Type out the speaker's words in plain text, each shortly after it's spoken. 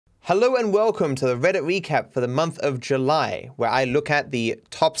Hello and welcome to the Reddit recap for the month of July, where I look at the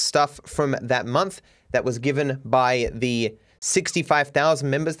top stuff from that month that was given by the 65,000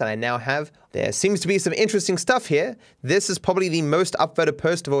 members that I now have. There seems to be some interesting stuff here. This is probably the most upvoted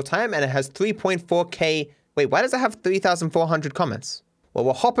post of all time, and it has 3.4k. Wait, why does it have 3,400 comments? Well,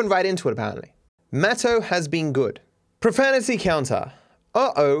 we're hopping right into it apparently. Matto has been good. Profanity counter.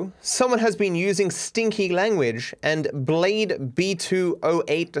 Uh-oh, someone has been using stinky language, and Blade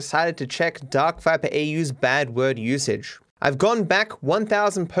B208 decided to check DarkViperAU's bad word usage. I've gone back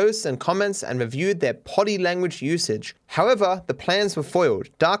 1,000 posts and comments and reviewed their potty language usage. However, the plans were foiled.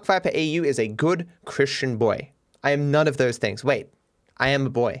 DarkViperAU is a good Christian boy. I am none of those things. Wait, I am a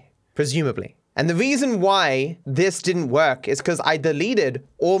boy, presumably. And the reason why this didn't work is because I deleted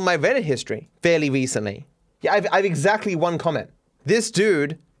all my Reddit history fairly recently. Yeah, I've exactly one comment. This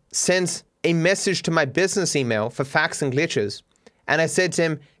dude sent a message to my business email for facts and glitches. And I said to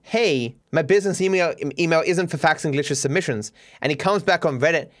him, hey, my business email isn't for facts and glitches submissions. And he comes back on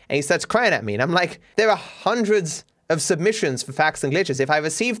Reddit and he starts crying at me. And I'm like, there are hundreds of submissions for facts and glitches. If I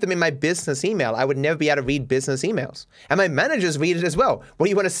received them in my business email, I would never be able to read business emails. And my managers read it as well. What,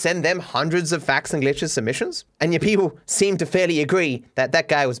 do you want to send them hundreds of facts and glitches submissions? And yet people seem to fairly agree that that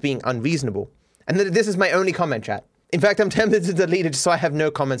guy was being unreasonable. And this is my only comment, chat. In fact, I'm tempted to delete it just so I have no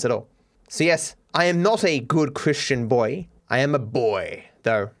comments at all. So yes, I am not a good Christian boy. I am a boy,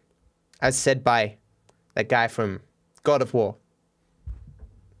 though, as said by that guy from God of War.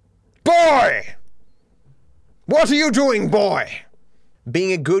 Boy! What are you doing, boy?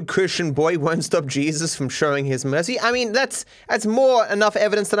 Being a good Christian boy won't stop Jesus from showing his mercy. I mean, that's more enough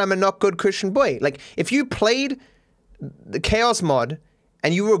evidence that I'm a not good Christian boy. Like, if you played the Chaos mod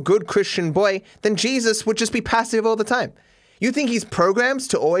and you were a good Christian boy, then Jesus would just be passive all the time. You think he's programmed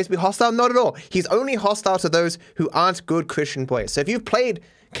to always be hostile? Not at all. He's only hostile to those who aren't good Christian boys. So if you've played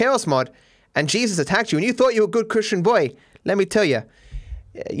Chaos mod and Jesus attacked you and you thought you were a good Christian boy, let me tell you,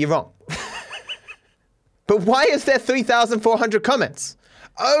 you're wrong. But why is there 3,400 comments?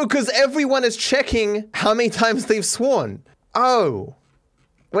 Oh, because everyone is checking how many times they've sworn. Oh.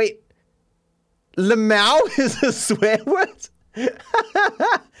 Wait. Lamau is a swear word?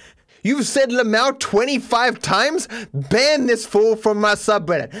 You've said Lamau 25 times? Ban this fool from my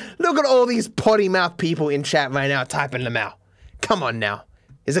subreddit. Look at all these potty mouth people in chat right now typing Lamau. Come on now.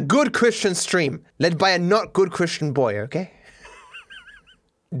 It's a good Christian stream, led by a not good Christian boy, okay?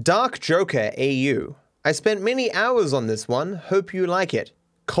 DarkViperAU. I spent many hours on this one. Hope you like it.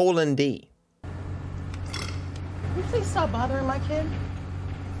 :D. Can you please stop bothering my kid?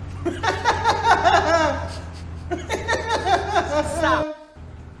 Stop.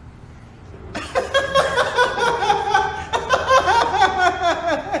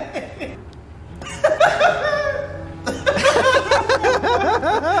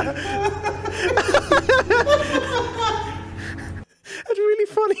 That's really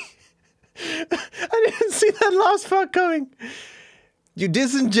funny. I didn't see that last part coming. You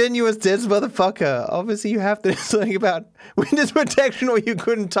disingenuous dead motherfucker. Obviously you have to do something about witness protection or you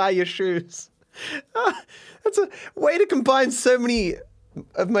couldn't tie your shoes. That's a way to combine so many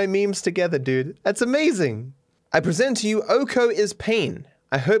of my memes together, dude. That's amazing. I present to you Oko is Pain.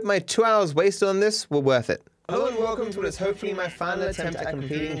 I hope my 2 hours wasted on this were worth it. Hello and welcome to what is hopefully my final attempt at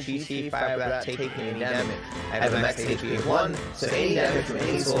completing GTA 5 without taking any damage. I have a max HP of 1, so any damage from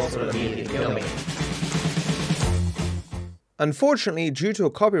any source will immediately kill me. Unfortunately, due to a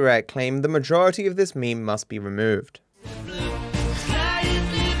copyright claim, the majority of this meme must be removed.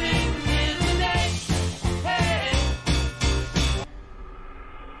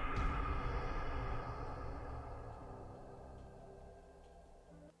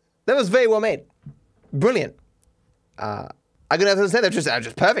 That was very well made. Brilliant. I'm gonna have to say that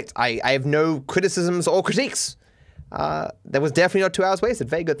just perfect. I have no criticisms or critiques. That was definitely not 2 hours wasted.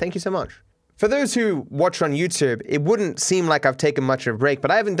 Very good. Thank you so much. For those who watch on YouTube, it wouldn't seem like I've taken much of a break, but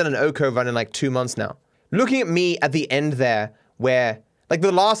I haven't done an Oko run in like 2 months now. Looking at me at the end there, where like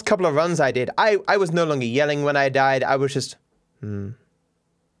the last couple of runs I did, I was no longer yelling when I died. I was just,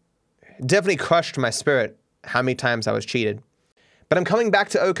 definitely crushed my spirit how many times I was cheated. But I'm coming back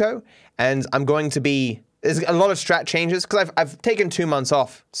to Oko, and I'm going to be, there's a lot of strat changes, because I've taken 2 months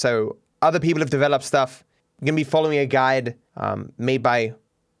off, so other people have developed stuff. I'm going to be following a guide made by,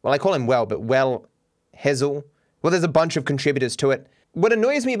 well, I call him Well Hezel. Well, there's a bunch of contributors to it. What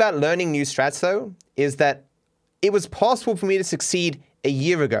annoys me about learning new strats, though, is that it was possible for me to succeed a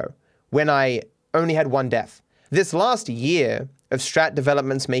year ago, when I only had 1 death. This last year of strat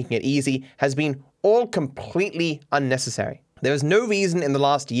developments making it easy has been all completely unnecessary. There was no reason in the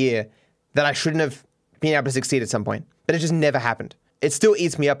last year that I shouldn't have been able to succeed at some point, but it just never happened. it still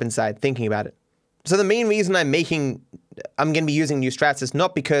eats me up inside thinking about it. So the main reason I'm going to be using new strats is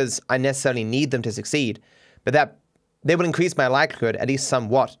not because I necessarily need them to succeed, but that they will increase my likelihood at least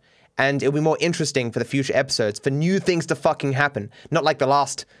somewhat. And it'll be more interesting for the future episodes, for new things to fucking happen. Not like the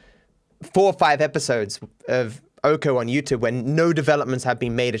last 4 or 5 episodes of Oko on YouTube when no developments have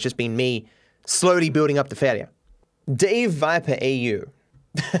been made. It's just been me slowly building up the failure. DarkViperAU.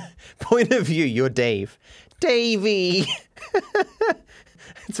 Point of view, you're Dave. Davey.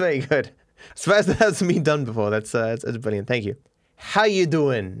 It's very good. As far as that hasn't been done before, that's brilliant. Thank you. How you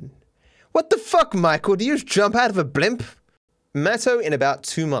doing? What the fuck, Michael? Do you just jump out of a blimp? Matto in about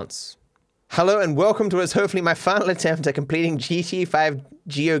 2 months. Hello and welcome to what is hopefully my final attempt at completing GTA 5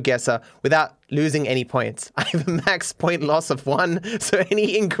 GeoGuessr without losing any points. I have a max point loss of 1, so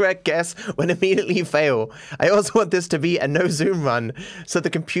any incorrect guess would immediately fail. I also want this to be a no zoom run, so the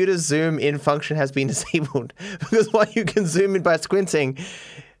computer's zoom in function has been disabled. Because while you can zoom in by squinting,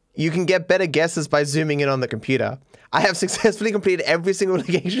 you can get better guesses by zooming in on the computer. I have successfully completed every single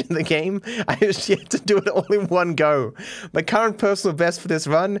location in the game. I have yet to do it all in one go. My current personal best for this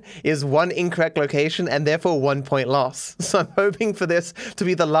run is 1 incorrect location and therefore 1 point loss. So I'm hoping for this to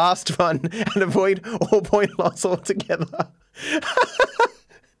be the last run and avoid all point loss altogether.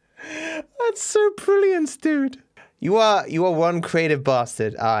 That's so brilliant, dude. You are one creative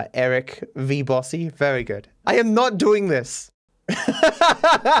bastard, Eric V. Bossy. Very good. I am not doing this.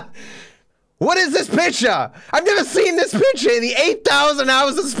 What is this picture? I've never seen this picture in the 8,000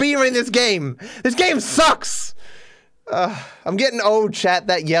 hours of speedrunning this game. This game sucks. I'm getting old, chat.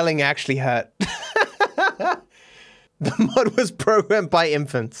 That yelling actually hurt. The mod was programmed by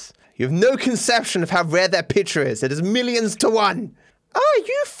infants. You have no conception of how rare that picture is. It is millions to 1. Are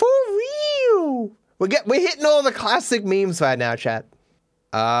you for real? We're hitting all the classic memes right now, chat.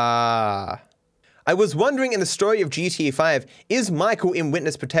 I was wondering in the story of GTA 5, is Michael in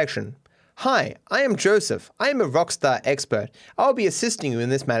witness protection? Hi, I am Joseph. I am a Rockstar expert. I'll be assisting you in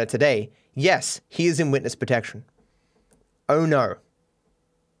this matter today. Yes, he is in witness protection. Oh no.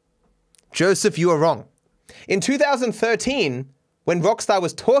 Joseph, you are wrong. In 2013, when Rockstar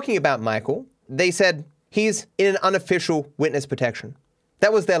was talking about Michael, they said he's in an unofficial witness protection.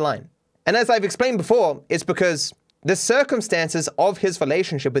 That was their line. And as I've explained before, it's because the circumstances of his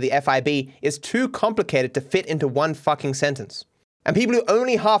relationship with the FIB is too complicated to fit into one fucking sentence. And people who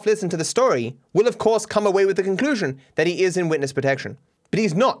only half listen to the story will of course come away with the conclusion that he is in witness protection. But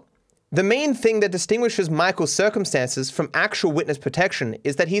he's not. The main thing that distinguishes Michael's circumstances from actual witness protection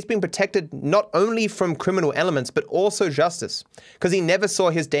is that he's been protected not only from criminal elements, but also justice, because he never saw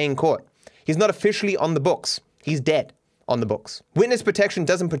his day in court. He's not officially on the books. He's dead on the books. Witness protection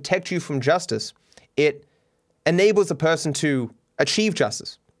doesn't protect you from justice. It enables a person to achieve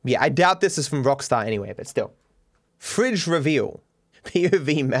justice. Yeah, I doubt this is from Rockstar anyway, but still. Fridge reveal.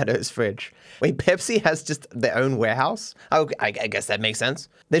 POV Meadows fridge. Wait, Pepsi has just their own warehouse? I guess that makes sense.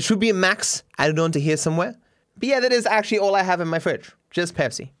 There should be a max added onto here somewhere. But yeah, that is actually all I have in my fridge. Just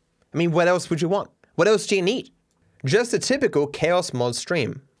Pepsi. I mean, what else would you want? What else do you need? Just a typical Chaos Mod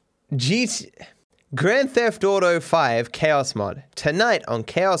stream. Grand Theft Auto 5 Chaos Mod. Tonight on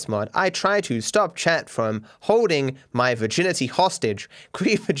Chaos Mod, I try to stop chat from holding my virginity hostage.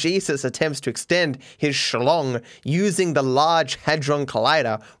 Creeper Jesus attempts to extend his schlong using the Large Hadron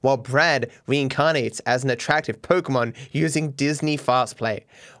Collider, while Brad reincarnates as an attractive Pokemon using Disney Fast Play.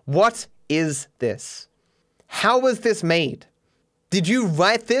 What is this? How was this made? Did you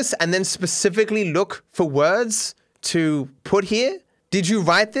write this and then specifically look for words to put here? Did you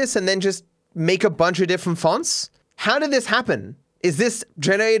write this and then just make a bunch of different fonts? How did this happen? Is this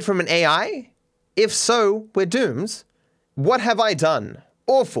generated from an AI? If so, we're doomed. What have I done?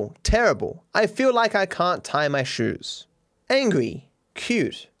 Awful, terrible. I feel like I can't tie my shoes. Angry,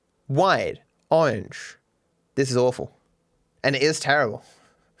 cute, wide, orange. This is awful. And it is terrible.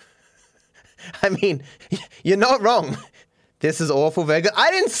 I mean, you're not wrong. This is awful, very good. I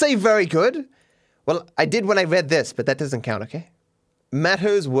didn't say very good. Well, I did when I read this, but that doesn't count, okay?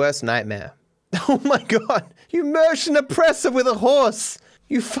 Matto's worst nightmare. Oh my god, you merged an oppressor with a horse!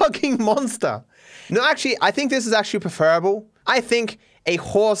 You fucking monster! No, actually, I think this is actually preferable. I think a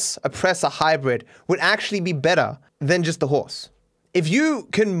horse oppressor hybrid would actually be better than just the horse. If you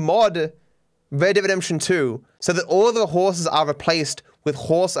can mod Red Dead Redemption 2 so that all the horses are replaced with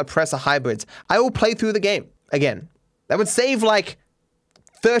horse oppressor hybrids, I will play through the game again. That would save like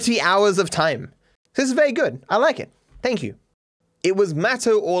 30 hours of time. This is very good. I like it. Thank you. It was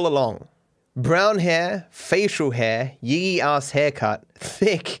Matto all along. Brown hair, facial hair, yee-ass haircut,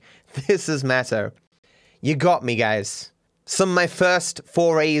 thick. This is Matto. You got me, guys. Some of my first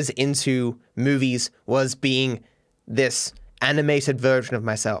forays into movies was being this animated version of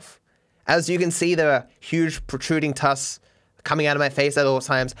myself. As you can see, there are huge protruding tusks coming out of my face at all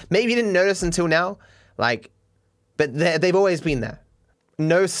times. Maybe you didn't notice until now, but they've always been there.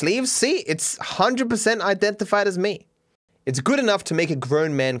 No sleeves, see? It's 100% identified as me. It's good enough to make a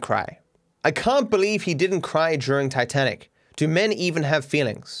grown man cry. I can't believe he didn't cry during Titanic. Do men even have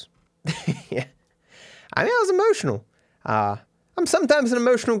feelings? Yeah. I mean, I was emotional. I'm sometimes an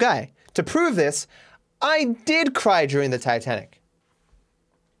emotional guy. To prove this, I did cry during the Titanic.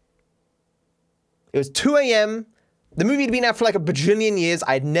 It was 2 a.m. The movie had been out for like a bajillion years.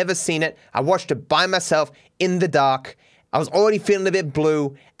 I had never seen it. I watched it by myself in the dark. I was already feeling a bit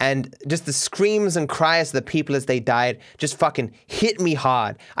blue, and just the screams and cries of the people as they died just fucking hit me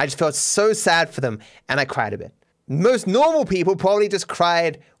hard. I just felt so sad for them, and I cried a bit. Most normal people probably just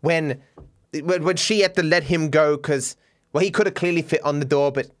cried when she had to let him go because, well, he could have clearly fit on the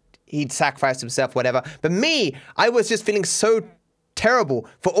door, but he'd sacrificed himself, whatever. But me, I was just feeling so terrible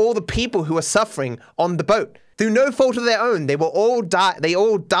for all the people who were suffering on the boat. Through no fault of their own, they were all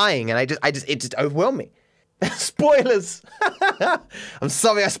dying, and it just overwhelmed me. Spoilers! I'm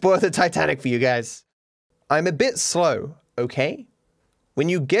sorry I spoiled the Titanic for you guys. I'm a bit slow, okay? When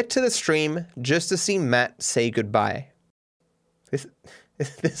you get to the stream just to see Matt say goodbye. This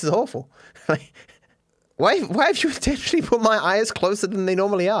is awful. Why have you intentionally put my eyes closer than they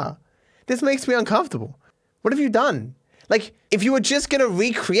normally are? This makes me uncomfortable. What have you done? If you were just gonna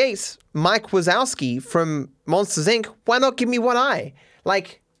recreate Mike Wazowski from Monsters, Inc., why not give me one eye?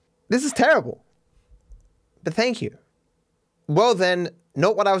 This is terrible. But thank you. Well then,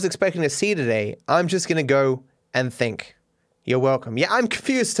 not what I was expecting to see today. I'm just gonna go and think. You're welcome. Yeah, I'm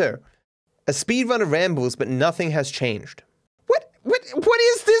confused too. A speedrunner rambles, but nothing has changed. What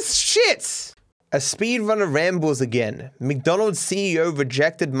is this shit? A speedrunner rambles again. McDonald's CEO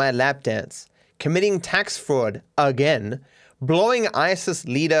rejected my lap dance. Committing tax fraud again. Blowing ISIS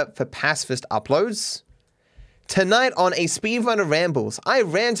leader for pacifist uploads. Tonight on A Speedrunner Rambles, I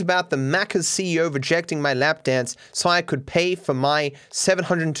rant about the Macca's CEO rejecting my lap dance so I could pay for my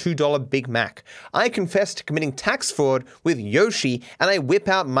 $702 Big Mac. I confess to committing tax fraud with Yoshi, and I whip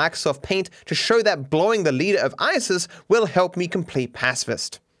out Microsoft Paint to show that blowing the leader of ISIS will help me complete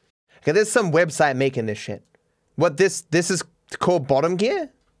pacifist. Okay, there's some website making this shit. What, this is called Bottom Gear?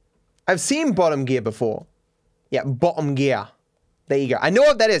 I've seen Bottom Gear before. Yeah, Bottom Gear. There you go. I know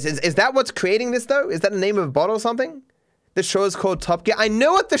what that is. Is that what's creating this, though? Is that the name of a bot or something? The show is called Top Gear. I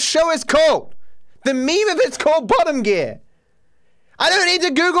know what the show is called. The meme of it's called Bottom Gear. I don't need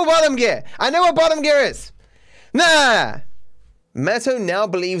to Google Bottom Gear. I know what Bottom Gear is. Nah. Matto now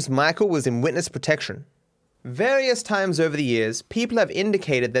believes Michael was in witness protection. Various times over the years, people have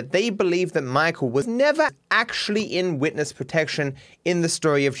indicated that they believe that Michael was never actually in witness protection in the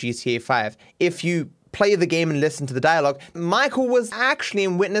story of GTA 5. If you play the game and listen to the dialogue, Michael was actually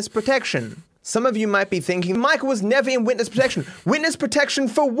in witness protection. Some of you might be thinking, Michael was never in witness protection. Witness protection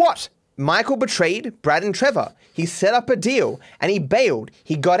for what? Michael betrayed Brad and Trevor. He set up a deal and he bailed.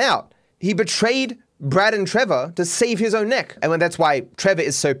 He got out. He betrayed Brad and Trevor to save his own neck. And that's why Trevor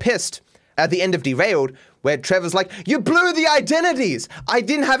is so pissed at the end of Derailed, where Trevor's like, you blew the identities. I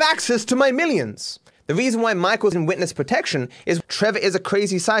didn't have access to my millions. The reason why Michael's in witness protection is Trevor is a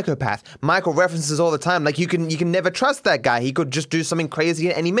crazy psychopath. Michael references all the time, you can never trust that guy. He could just do something crazy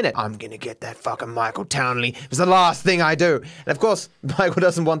at any minute. I'm gonna get that fucking Michael Townley. It's the last thing I do. And of course, Michael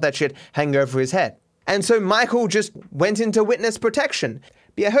doesn't want that shit hanging over his head. And so Michael just went into witness protection.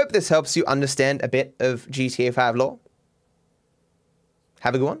 But I hope this helps you understand a bit of GTA 5 lore.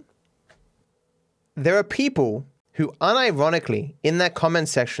 Have a good one. There are people who unironically in that comment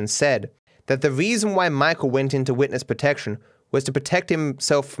section said that the reason why Michael went into witness protection was to protect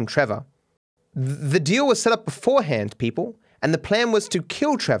himself from Trevor. The deal was set up beforehand, people, and the plan was to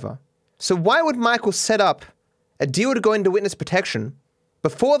kill Trevor. So why would Michael set up a deal to go into witness protection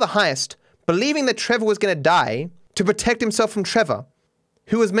before the heist, believing that Trevor was going to die, to protect himself from Trevor,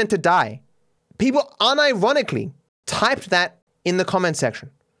 who was meant to die? People unironically typed that in the comment section.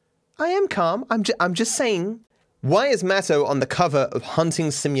 I am calm. I'm just saying. Why is Matto on the cover of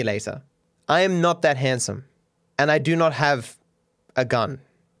Hunting Simulator? I am not that handsome. And I do not have a gun,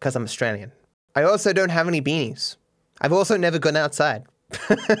 because I'm Australian. I also don't have any beanies. I've also never gone outside.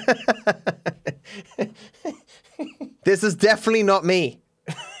 This is definitely not me.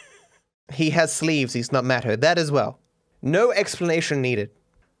 He has sleeves, he's not Matto. That as well. No explanation needed.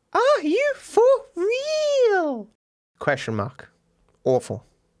 Are you for real? Question mark. Awful.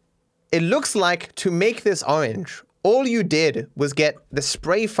 It looks like to make this orange, all you did was get the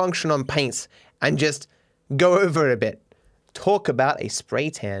spray function on paints and just go over it a bit. Talk about a spray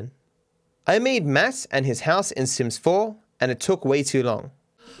tan. I made Matt and his house in Sims 4 and it took way too long.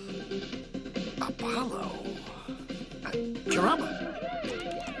 Apollo. Caramba.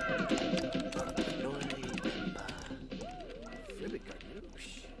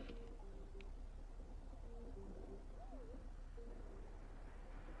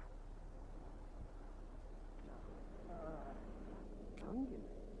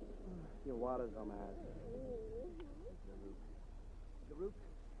 Your water's on my ass. Garuk.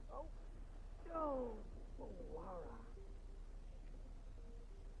 Oh. No. Laura.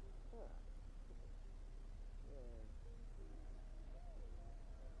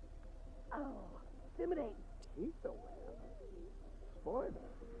 Oh. Intimidate. He's so bad. Spoiled.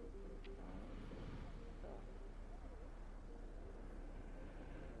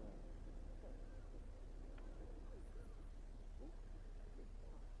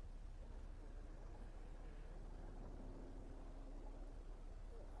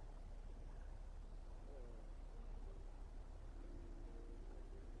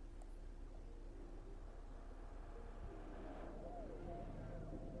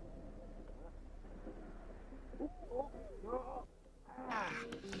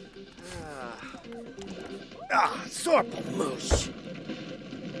 Sorpelmoose.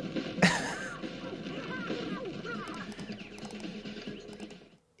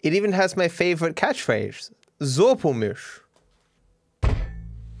 It even has my favorite catchphrase, Zorpelmush.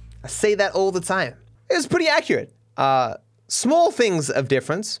 I say that all the time. It's pretty accurate. Small things of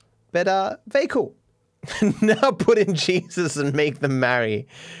difference, but very cool. Now put in Jesus and make them marry.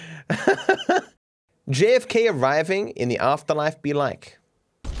 JFK arriving in the afterlife be like.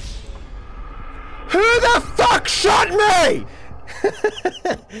 Who the fuck shot me?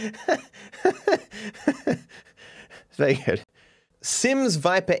 Very good. Sims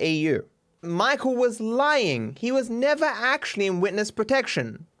Viper AU. Michael was lying. He was never actually in witness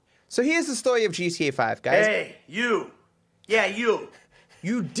protection. So here's the story of GTA 5, guys. Hey, you. Yeah, you.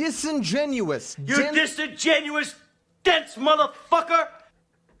 You disingenuous. You disingenuous, dense motherfucker.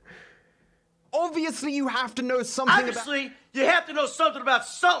 Obviously, you have to know something Obviously, you have to know something about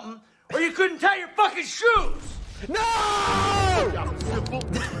something, or you couldn't tie your fucking shoes. No!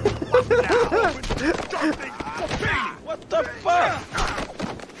 What the fuck?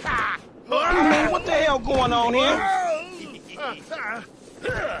 I mean, what the hell going on here?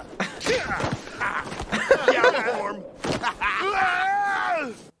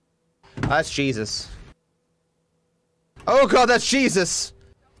 That's Jesus. Oh God, that's Jesus.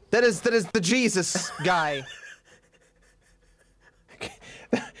 That is the Jesus guy.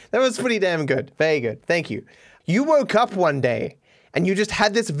 That was pretty damn good. Very good. Thank you. You woke up one day and you just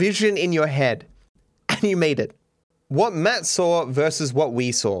had this vision in your head and you made it. What Matt saw versus what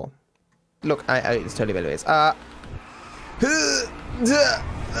we saw. Look, it's totally anyways.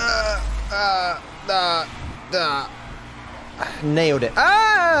 Nailed it.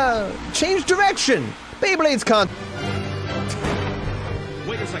 Change direction. Beyblades can't.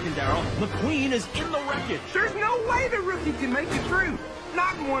 Wait a second, Daryl. McQueen is in the wreckage. There's no way the rookie can make it through.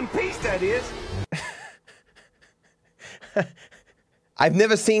 Not in one piece, that is. I've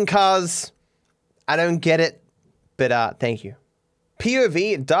never seen Cars. I don't get it, but thank you.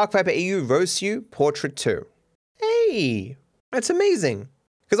 POV, DarkViperAU roasts you, Portrait 2. Hey, that's amazing.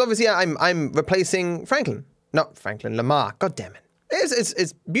 Because obviously I'm replacing Franklin. Not Franklin, Lamar. God damn it.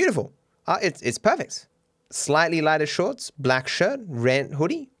 It's beautiful. It's perfect. Slightly lighter shorts, black shirt, red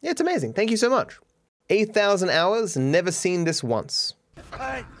hoodie. Yeah, it's amazing. Thank you so much. 8,000 hours, never seen this once.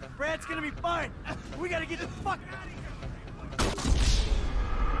 Hey, Brad's gonna be fine. We gotta get the fuck out of here.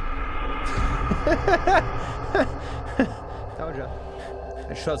 Told ya.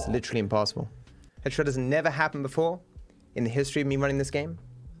 That shot's literally impossible. That shot has never happened before in the history of me running this game.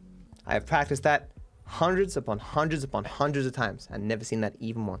 I have practiced that hundreds upon hundreds upon hundreds of times and never seen that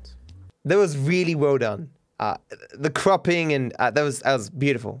even once. That was really well done. The cropping and that was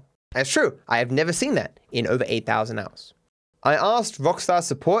beautiful. That's true. I have never seen that in over 8,000 hours. I asked Rockstar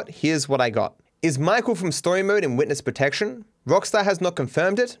support, here's what I got. Is Michael from story mode in witness protection? Rockstar has not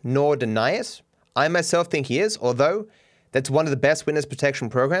confirmed it, nor deny it. I myself think he is, although that's one of the best witness protection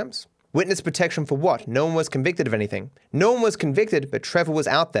programs. Witness protection for what? No one was convicted of anything. No one was convicted, but Trevor was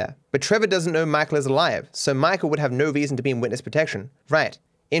out there. But Trevor doesn't know Michael is alive, so Michael would have no reason to be in witness protection. Right.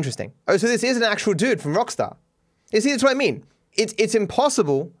 Interesting. Oh, so this is an actual dude from Rockstar. You see, that's what I mean. It's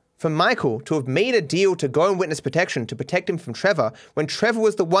impossible for Michael to have made a deal to go in witness protection to protect him from Trevor when Trevor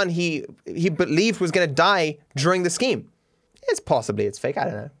was the one he believed was going to die during the scheme. It's fake, I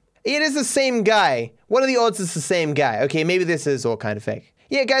don't know. It is the same guy. What are the odds it's the same guy? Okay, maybe this is all kind of fake.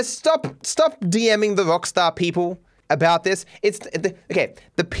 Yeah, guys, stop DMing the Rockstar people about this. Okay,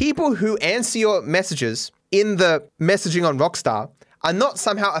 the people who answer your messages in the messaging on Rockstar are not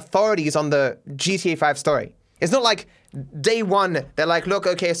somehow authorities on the GTA 5 story. It's not like day one, they're like, look,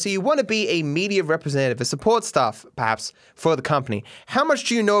 okay, so you want to be a media representative, a support staff, perhaps, for the company. How much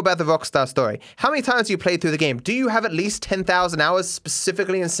do you know about the Rockstar story? How many times do you play through the game? Do you have at least 10,000 hours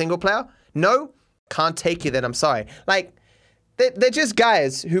specifically in single player? No? Can't take you then, I'm sorry. Like, they're just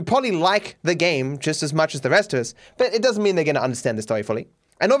guys who probably like the game just as much as the rest of us, but it doesn't mean they're going to understand the story fully.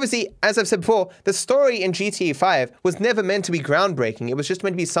 And obviously, as I've said before, the story in GTA 5 was never meant to be groundbreaking. It was just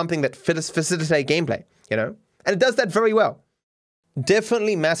meant to be something that facilitated gameplay, you know? And it does that very well.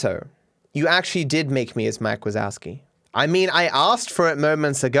 Definitely Matto, you actually did make me as Mike Wazowski. I mean, I asked for it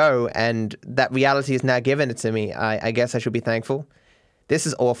moments ago, and that reality is now given it to me. I guess I should be thankful. This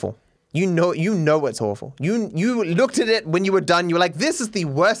is awful. You know it's awful. You looked at it when you were done. You were like, this is the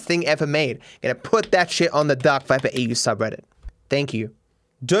worst thing ever made. Gonna put that shit on the DarkViperAU's subreddit. Thank you.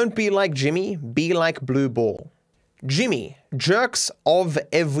 Don't be like Jimmy, be like Blue Ball. Jimmy, jerks of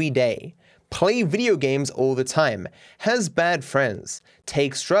every day. Play video games all the time, has bad friends,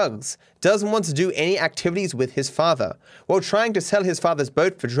 takes drugs, doesn't want to do any activities with his father. While trying to sell his father's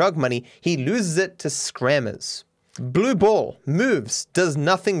boat for drug money, he loses it to scammers. Blue Ball, moves, does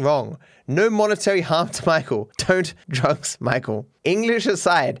nothing wrong. No monetary harm to Michael. Don't drugs, Michael. English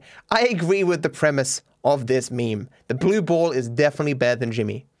aside, I agree with the premise of this meme. The Blue Ball is definitely better than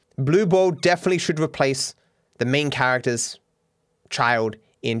Jimmy. Blue Ball definitely should replace the main character's child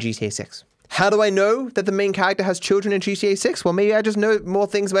in GTA 6. How do I know that the main character has children in GTA 6? Well, maybe I just know more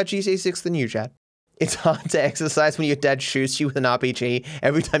things about GTA 6 than you, Chad. It's hard to exercise when your dad shoots you with an RPG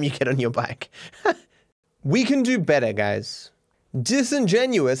every time you get on your bike. We can do better, guys.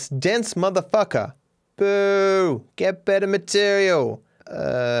 Disingenuous, dense motherfucker. Boo. Get better material.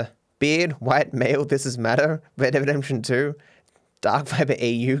 Beard, white male, this is matter. Red Dead Redemption 2.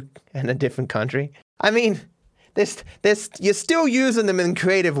 DarkViperAU and a different country. I mean, you're still using them in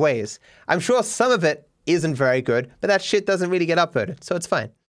creative ways. I'm sure some of it isn't very good, but that shit doesn't really get upvoted, so it's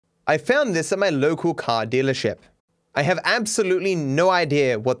fine. I found this at my local car dealership. I have absolutely no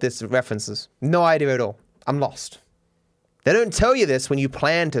idea what this references. No idea at all. I'm lost. They don't tell you this when you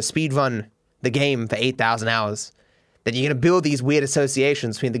plan to speedrun the game for 8,000 hours. That you're going to build these weird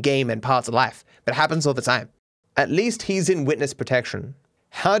associations between the game and parts of life. But it happens all the time. At least he's in witness protection.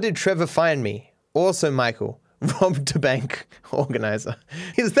 How did Trevor find me? Also Michael. Robbed a bank organizer.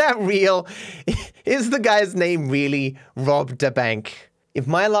 Is that real? Is the guy's name really Robbed a Bank? If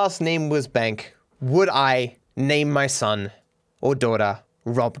my last name was Bank, would I name my son or daughter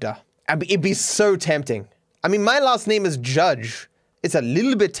Robda? It'd be so tempting. I mean, my last name is Judge. It's a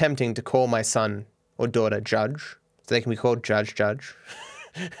little bit tempting to call my son or daughter Judge, so they can be called Judge.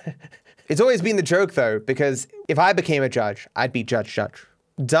 It's always been the joke, though, because if I became a judge, I'd be Judge.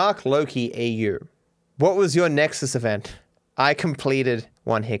 Dark Loki AU. What was your Nexus event? I completed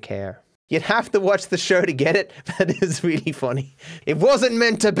One Hit KO. You'd have to watch the show to get it. That is really funny. It wasn't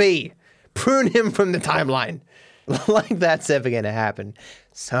meant to be. Prune him from the timeline. Like that's ever gonna happen.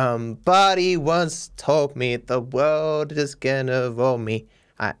 Somebody once told me the world is gonna roll me.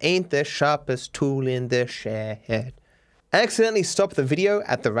 I ain't the sharpest tool in the shed. I accidentally stopped the video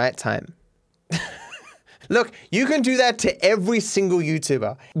at the right time. Look, you can do that to every single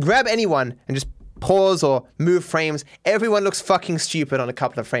YouTuber. Grab anyone and just pause or move frames. Everyone looks fucking stupid on a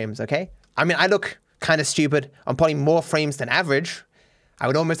couple of frames, okay? I mean, I look kind of stupid on probably more frames than average. I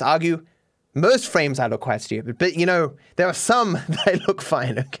would almost argue most frames I look quite stupid, but you know, there are some that I look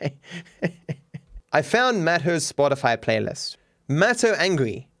fine, okay? I found Matto's Spotify playlist. Matto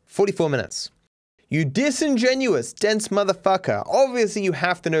Angry, 44 minutes. You disingenuous, dense motherfucker. Obviously you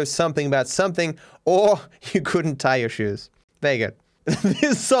have to know something about something, or you couldn't tie your shoes. Very good.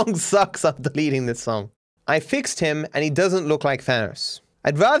 This song sucks, I'm deleting this song. I fixed him and he doesn't look like Thanos.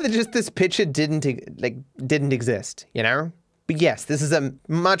 I'd rather just this picture didn't exist, you know? But yes, this is a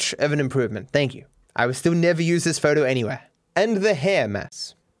much of an improvement, thank you. I would still never use this photo anywhere. And the hair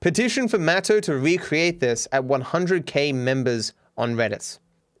mess. Petition for Matto to recreate this at 100k members on Reddit.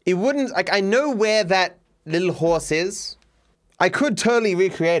 It wouldn't, like, I know where that little horse is. I could totally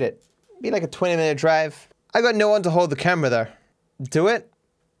recreate it. Be like a 20-minute drive. I got no one to hold the camera though. Do it?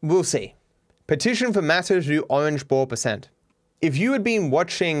 We'll see. Petition for Matto to do orange ball %. If you had been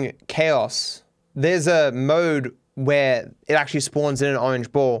watching Chaos, there's a mode where it actually spawns in an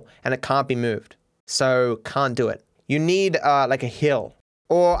orange ball and it can't be moved. So can't do it. You need like a hill.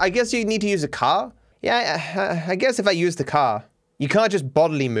 Or I guess you need to use a car. Yeah, I guess if I use the car, you can't just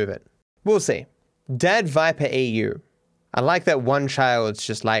bodily move it. We'll see. DarkViperAU. I like that one child's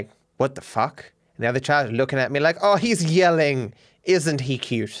just like, what the fuck? And the other child is looking at me like, oh, he's yelling. Isn't he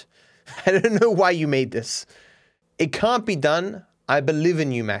cute? I don't know why you made this. It can't be done. I believe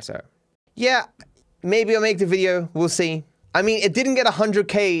in you, Matto. Yeah, maybe I'll make the video. We'll see. I mean, it didn't get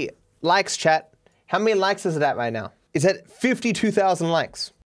 100K likes, chat. How many likes is it at right now? It's at 52,000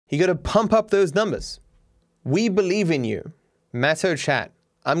 likes. You gotta pump up those numbers. We believe in you. Matto chat,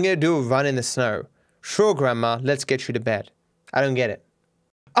 I'm gonna do a run in the snow. Sure, Grandma, let's get you to bed. I don't get it.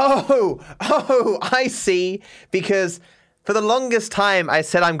 Oh, I see. Because for the longest time, I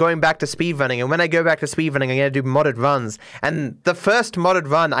said I'm going back to speedrunning. And when I go back to speedrunning, I'm going to do modded runs. And the first modded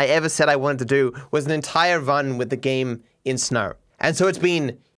run I ever said I wanted to do was an entire run with the game in snow. And so it's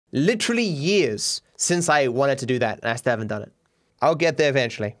been literally years since I wanted to do that. And I still haven't done it. I'll get there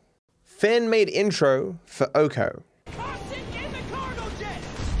eventually. Fan-made intro for Oko.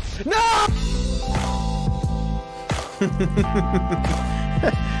 No!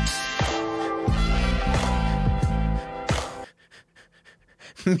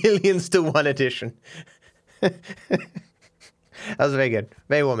 Millions to one edition. That was very good.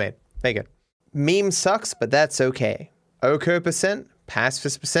 Very well made. Very good. Meme sucks, but that's okay. Oko %,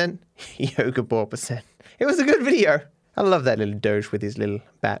 pacifist %, yoga ball %. It was a good video. I love that little doge with his little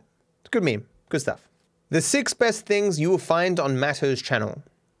bat. It's a good meme. Good stuff. The 6 best things you will find on Matto's channel.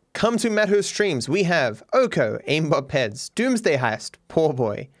 Come to Matto's streams. We have Oko, aimbot peds, Doomsday Heist, Poor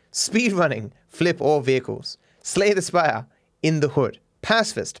Boy, Speedrunning, Flip all vehicles, Slay the Spire, In the Hood,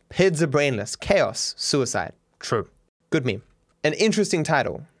 Pacifist, Peds are brainless, Chaos, Suicide. True. Good meme. An interesting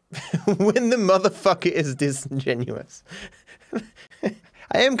title. When the motherfucker is disingenuous. I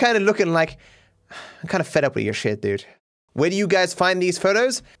am kind of looking like, I'm kind of fed up with your shit, dude. Where do you guys find these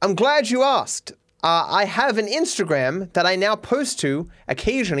photos? I'm glad you asked. I have an Instagram that I now post to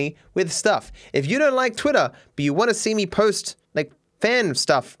occasionally with stuff. If you don't like Twitter, but you want to see me post like fan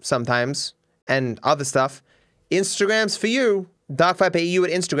stuff sometimes and other stuff, Instagram's for you. DarkViperAU at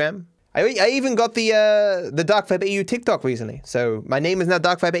Instagram. I even got the DarkViperAU TikTok recently. So my name is now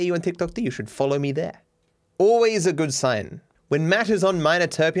DarkViperAU on TikTok too. You should follow me there. Always a good sign. When Matt is on minor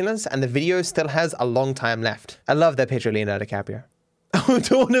turbulence and the video still has a long time left. I love that picture of Leonardo DiCaprio. Oh,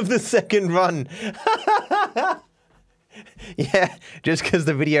 Dawn of the Second Run. Yeah, just because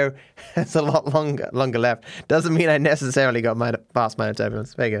the video has a lot longer left doesn't mean I necessarily got past minor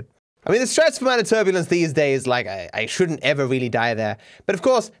turbulence. Very good. I mean, the stress for minor turbulence these days, like, I shouldn't ever really die there. But of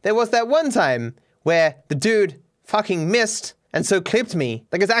course, there was that one time where the dude fucking missed and so clipped me.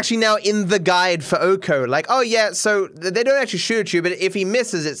 Like, it's actually now in the guide for Oko. Like, oh yeah, so they don't actually shoot you, but if he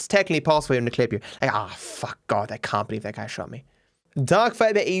misses, it's technically possible for him to clip you. Like, ah, oh, fuck, God, I can't believe that guy shot me.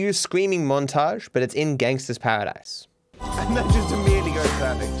 DarkViperAU screaming montage, but it's in Gangster's Paradise. And that just immediately goes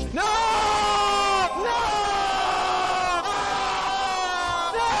perfect. No! No!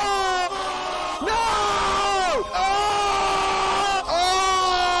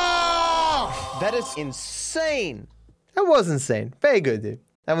 Oh! That is insane. That was insane. Very good, dude.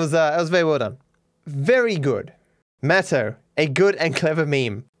 That was very well done. Very good. Matto, a good and clever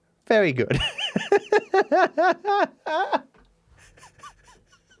meme. Very good.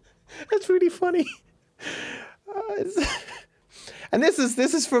 That's really funny. And this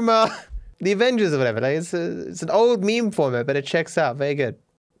is from the Avengers or whatever. Like, it's an old meme format, but it checks out. Very good.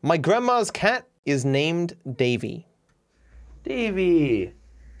 My grandma's cat is named Davy. Davy,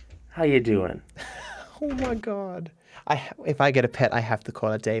 how you doing? Oh my God. If I get a pet, I have to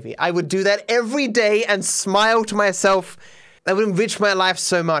call it Davy. I would do that every day and smile to myself. That would enrich my life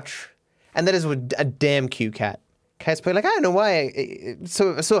so much. And that is a damn cute cat. Cat's probably like, I don't know why it's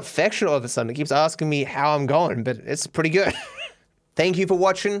so affectionate all of a sudden. It keeps asking me how I'm going, but it's pretty good. Thank you for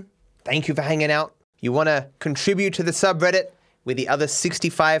watching. Thank you for hanging out. You want to contribute to the subreddit with the other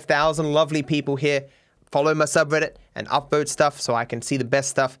 65,000 lovely people here. Follow my subreddit and upvote stuff so I can see the best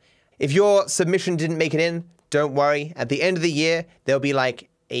stuff. If your submission didn't make it in, don't worry. At the end of the year, there'll be like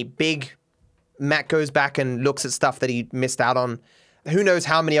a big, Matt goes back and looks at stuff that he missed out on. Who knows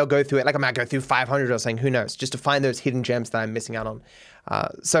how many I'll go through it. Like I might go through 500 or something. Who knows? Just to find those hidden gems that I'm missing out on.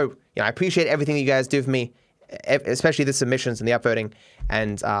 So, I appreciate everything you guys do for me, especially the submissions and the upvoting.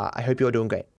 And I hope you're doing great.